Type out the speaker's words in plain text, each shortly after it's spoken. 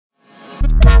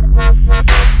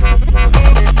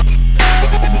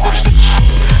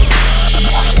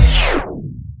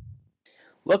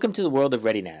Welcome to the world of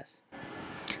ReadyNAS.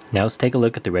 Now let's take a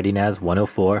look at the ReadyNAS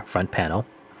 104 front panel.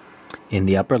 In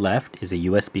the upper left is a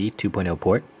USB 2.0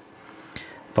 port,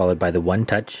 followed by the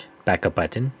one-touch backup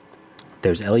button.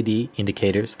 There's LED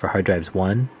indicators for hard drives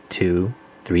 1, 2,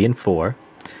 3, and 4.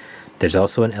 There's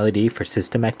also an LED for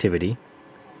system activity.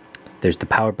 There's the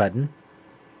power button.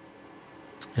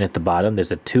 And at the bottom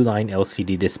there's a 2-line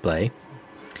LCD display.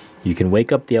 You can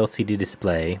wake up the LCD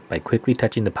display by quickly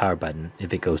touching the power button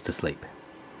if it goes to sleep.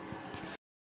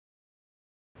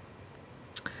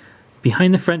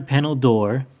 Behind the front panel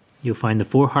door, you'll find the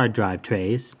 4 hard drive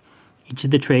trays. Each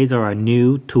of the trays are our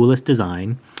new toolless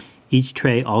design. Each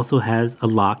tray also has a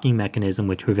locking mechanism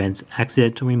which prevents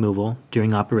accidental removal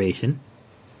during operation.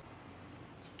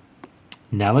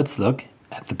 Now let's look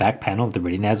at the back panel of the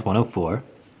ReadyNAS 104.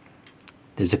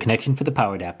 There's a connection for the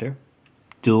power adapter,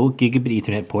 dual gigabit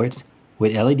Ethernet ports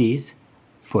with LEDs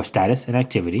for status and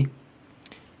activity,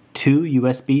 2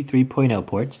 USB 3.0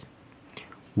 ports,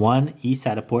 1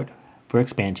 eSATA port for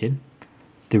expansion,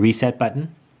 the reset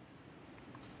button,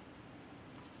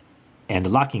 and a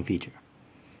locking feature.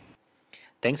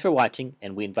 Thanks for watching,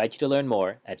 and we invite you to learn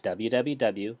more at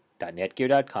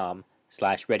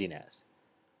www.netgear.com/ReadyNAS.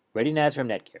 ReadyNAS from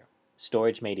NETGEAR.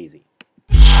 Storage made easy.